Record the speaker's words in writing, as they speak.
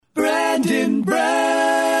Brandon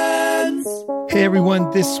Brands. Hey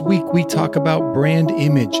everyone, this week we talk about brand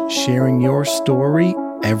image, sharing your story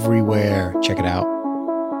everywhere. Check it out.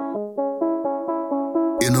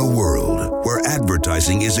 In a world where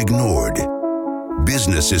advertising is ignored,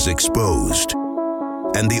 business is exposed,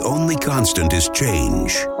 and the only constant is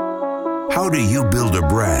change, how do you build a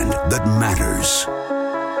brand that matters?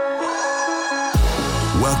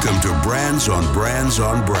 Welcome to Brands on Brands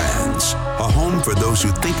on Brands, a home for those who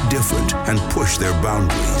think different and push their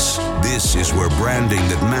boundaries. This is where branding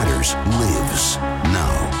that matters lives.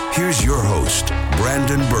 Now, here's your host,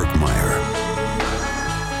 Brandon Birkmeyer.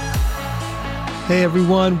 Hey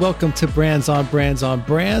everyone, welcome to Brands on Brands on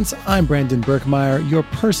Brands. I'm Brandon Birkmeyer, your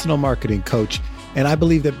personal marketing coach, and I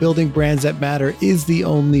believe that building brands that matter is the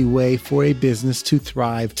only way for a business to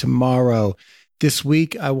thrive tomorrow. This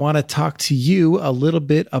week, I want to talk to you a little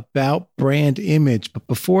bit about brand image. But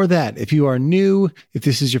before that, if you are new, if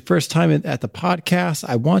this is your first time at the podcast,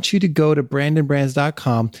 I want you to go to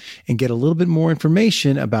brandonbrands.com and get a little bit more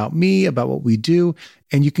information about me, about what we do,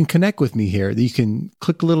 and you can connect with me here. You can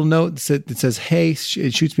click a little note that says, hey,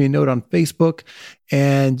 it shoots me a note on Facebook,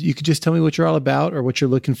 and you can just tell me what you're all about or what you're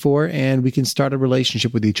looking for, and we can start a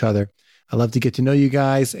relationship with each other. I love to get to know you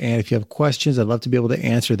guys, and if you have questions, I'd love to be able to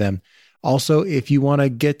answer them. Also, if you want to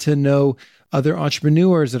get to know other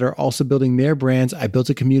entrepreneurs that are also building their brands, I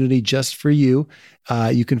built a community just for you.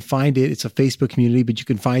 You can find it. It's a Facebook community, but you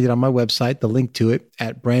can find it on my website, the link to it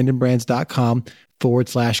at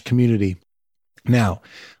brandonbrands.com/community. Now,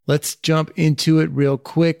 let's jump into it real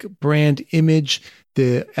quick. Brand image.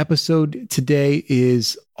 The episode today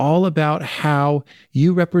is all about how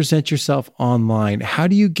you represent yourself online. How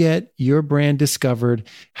do you get your brand discovered?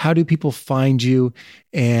 How do people find you?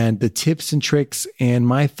 And the tips and tricks and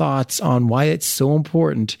my thoughts on why it's so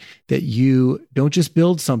important that you don't just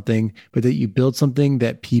build something, but that you build something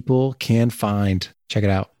that people can find. Check it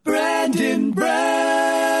out. Brandon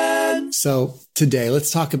Brands. So today, let's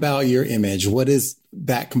talk about your image. What does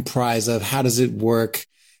that comprise of? How does it work?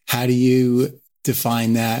 How do you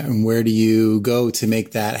define that, and where do you go to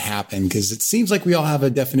make that happen? Because it seems like we all have a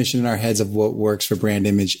definition in our heads of what works for brand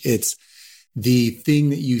image. It's the thing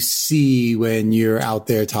that you see when you're out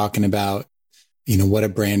there talking about, what a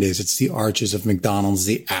brand is. It's the arches of McDonald's,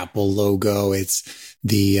 the Apple logo. It's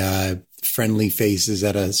the friendly faces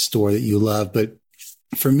at a store that you love. But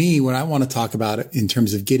for me, what I want to talk about in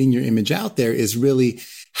terms of getting your image out there is really,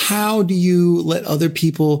 how do you let other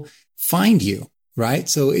people find you? Right?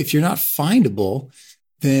 So if you're not findable,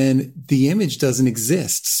 then the image doesn't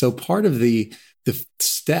exist. So part of the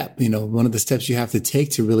step, one of the steps you have to take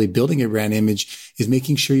to really building a brand image is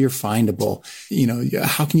making sure you're findable.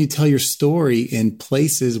 How can you tell your story in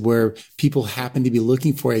places where people happen to be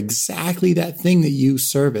looking for exactly that thing that you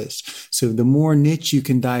service? So the more niche you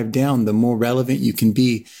can dive down, the more relevant you can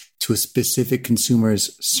be to a specific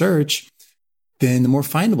consumer's search, then the more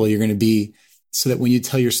findable you're going to be, so that when you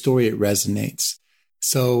tell your story, it resonates.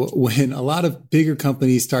 So when a lot of bigger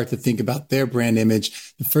companies start to think about their brand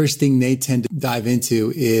image, the first thing they tend to dive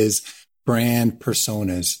into is brand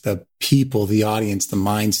personas, the people, the audience, the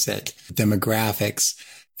mindset, demographics,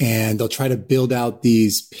 and they'll try to build out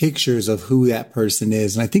these pictures of who that person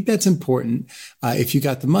is. And I think that's important if you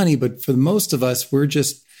got the money, but for most of us, we're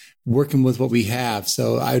just working with what we have.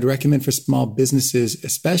 So I would recommend for small businesses,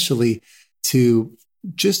 especially, to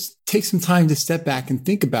just take some time to step back and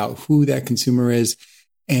think about who that consumer is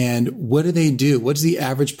and what do they do? What does the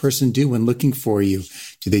average person do when looking for you?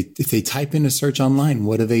 If they type in a search online,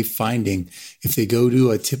 what are they finding? If they go to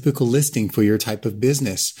a typical listing for your type of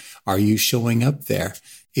business, are you showing up there?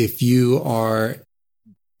 If you are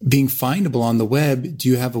being findable on the web, do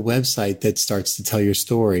you have a website that starts to tell your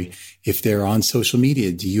story? If they're on social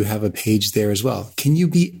media, do you have a page there as well? Can you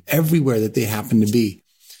be everywhere that they happen to be?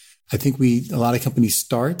 I think a lot of companies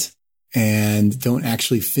start and don't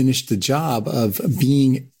actually finish the job of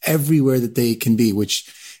being everywhere that they can be, which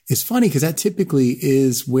is funny because that typically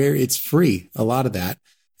is where it's free. A lot of that.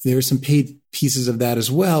 There are some paid pieces of that as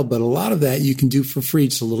well, but a lot of that you can do for free.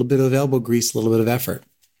 Just a little bit of elbow grease, a little bit of effort.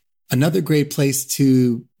 Another great place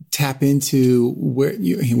to tap into where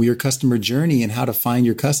your customer journey and how to find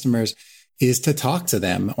your customers is to talk to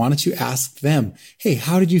them. Why don't you ask them, hey,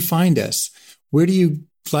 how did you find us? Where do you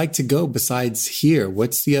like to go besides here?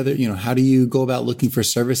 What's the other, how do you go about looking for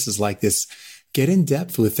services like this? Get in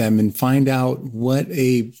depth with them and find out what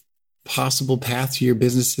a possible path to your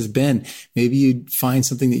business has been. Maybe you'd find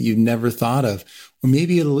something that you've never thought of, or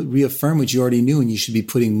maybe it'll reaffirm what you already knew and you should be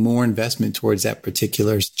putting more investment towards that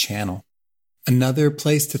particular channel. Another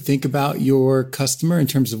place to think about your customer in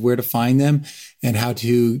terms of where to find them and how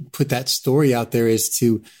to put that story out there is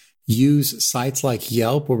to use sites like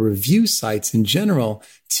Yelp or review sites in general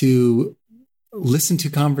to listen to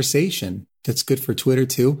conversation. That's good for Twitter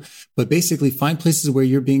too. But basically find places where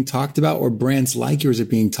you're being talked about or brands like yours are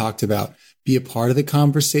being talked about. Be a part of the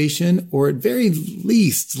conversation, or at very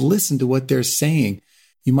least listen to what they're saying.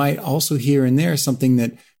 You might also hear in there something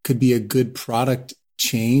that could be a good product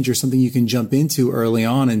change or something you can jump into early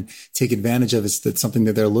on and take advantage of. That's something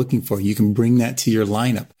that they're looking for. You can bring that to your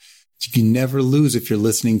lineup. You can never lose if you're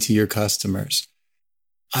listening to your customers.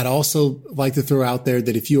 I'd also like to throw out there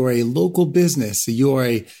that if you are a local business, so you are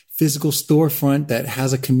a physical storefront that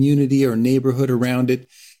has a community or neighborhood around it,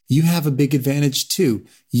 you have a big advantage too.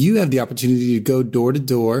 You have the opportunity to go door to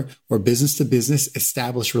door or business to business,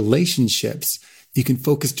 establish relationships. You can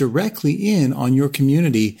focus directly in on your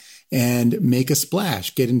community and make a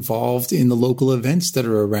splash, get involved in the local events that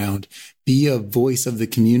are around, be a voice of the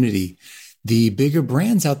community. The bigger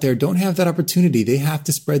brands out there don't have that opportunity. They have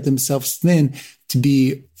to spread themselves thin to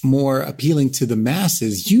be more appealing to the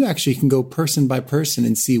masses. You actually can go person by person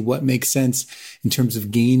and see what makes sense in terms of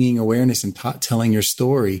gaining awareness and telling your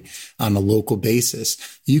story on a local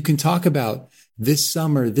basis. You can talk about this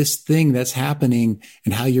summer, this thing that's happening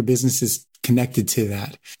and how your business is connected to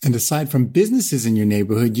that. And aside from businesses in your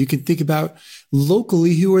neighborhood, you can think about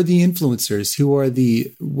locally, who are the influencers?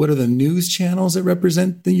 What are the news channels that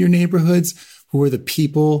represent your neighborhoods? Who are the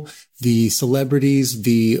people, the celebrities,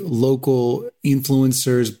 the local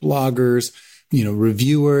influencers, bloggers,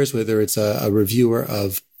 reviewers, whether it's a reviewer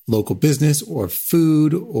of local business or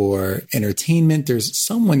food or entertainment. There's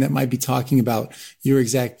someone that might be talking about your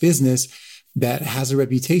exact business that has a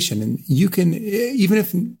reputation. And you can, even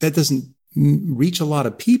if that doesn't reach a lot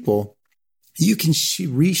of people, you can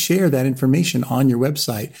reshare that information on your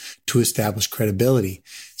website to establish credibility.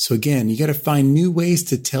 So again, you got to find new ways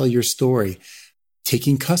to tell your story,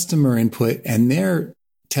 taking customer input and their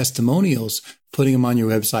testimonials, putting them on your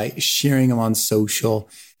website, sharing them on social.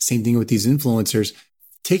 Same thing with these influencers,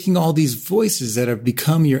 taking all these voices that have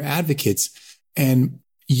become your advocates and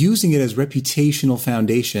using it as reputational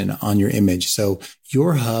foundation on your image. So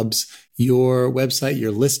your hubs, your website,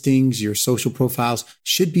 your listings, your social profiles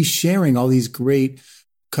should be sharing all these great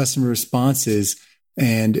customer responses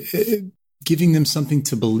and giving them something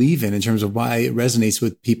to believe in terms of why it resonates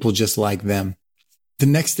with people just like them. The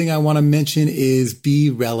next thing I want to mention is be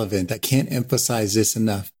relevant. I can't emphasize this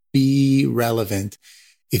enough. Be relevant.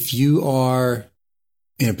 If you are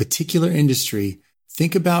in a particular industry,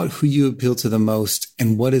 think about who you appeal to the most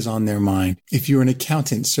and what is on their mind. If you're an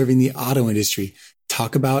accountant serving the auto industry,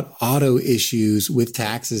 talk about auto issues with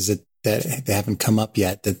taxes that they haven't come up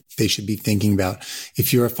yet that they should be thinking about.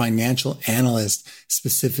 If you're a financial analyst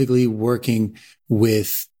specifically working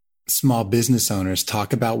with small business owners,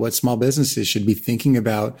 talk about what small businesses should be thinking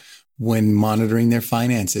about when monitoring their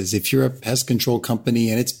finances. If you're a pest control company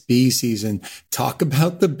and it's bee season, talk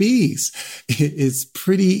about the bees. It's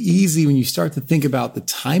pretty easy when you start to think about the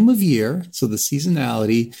time of year, so the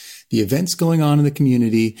seasonality, the events going on in the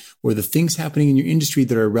community, or the things happening in your industry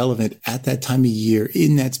that are relevant at that time of year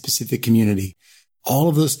in that specific community. All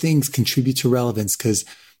of those things contribute to relevance because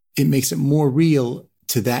it makes it more real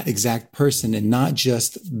to that exact person and not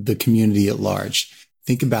just the community at large.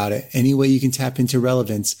 Think about it. Any way you can tap into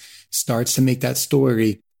relevance starts to make that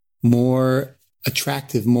story more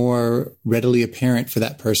attractive, more readily apparent for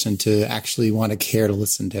that person to actually want to care to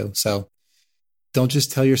listen to. So don't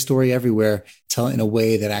just tell your story everywhere. Tell it in a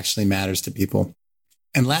way that actually matters to people.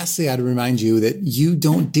 And lastly, I'd remind you that you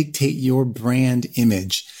don't dictate your brand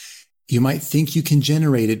image. You might think you can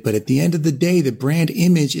generate it, but at the end of the day, the brand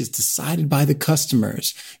image is decided by the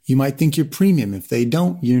customers. You might think you're premium. If they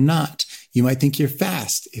don't, you're not. You might think you're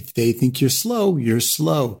fast. If they think you're slow, you're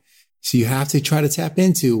slow. So you have to try to tap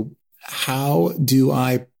into how do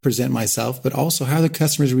I present myself, but also how the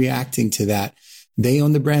customer's reacting to that. They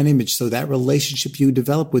own the brand image. So that relationship you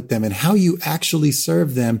develop with them and how you actually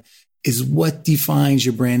serve them is what defines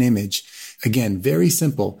your brand image. Again, very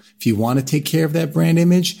simple. If you want to take care of that brand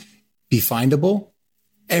image, be findable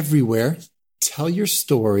everywhere. Tell your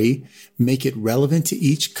story, make it relevant to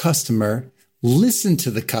each customer, listen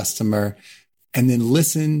to the customer, and then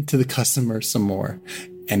listen to the customer some more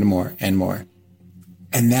and more and more.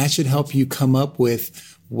 And that should help you come up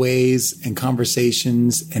with ways and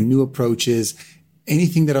conversations and new approaches,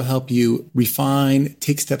 anything that'll help you refine,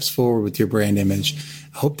 take steps forward with your brand image.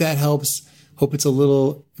 I hope that helps. Hope it's a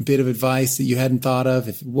little bit of advice that you hadn't thought of.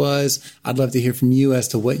 If it was, I'd love to hear from you as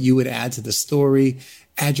to what you would add to the story.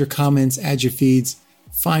 Add your comments, add your feeds,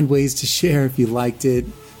 find ways to share if you liked it.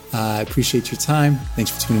 I appreciate your time.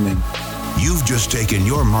 Thanks for tuning in. You've just taken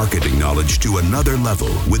your marketing knowledge to another level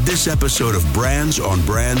with this episode of Brands on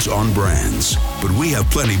Brands on Brands. But we have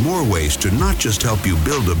plenty more ways to not just help you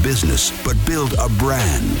build a business, but build a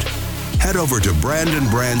brand. Head over to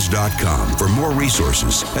brandandbrands.com for more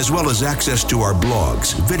resources, as well as access to our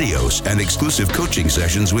blogs, videos, and exclusive coaching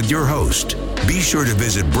sessions with your host. Be sure to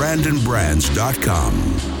visit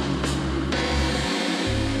brandandbrands.com.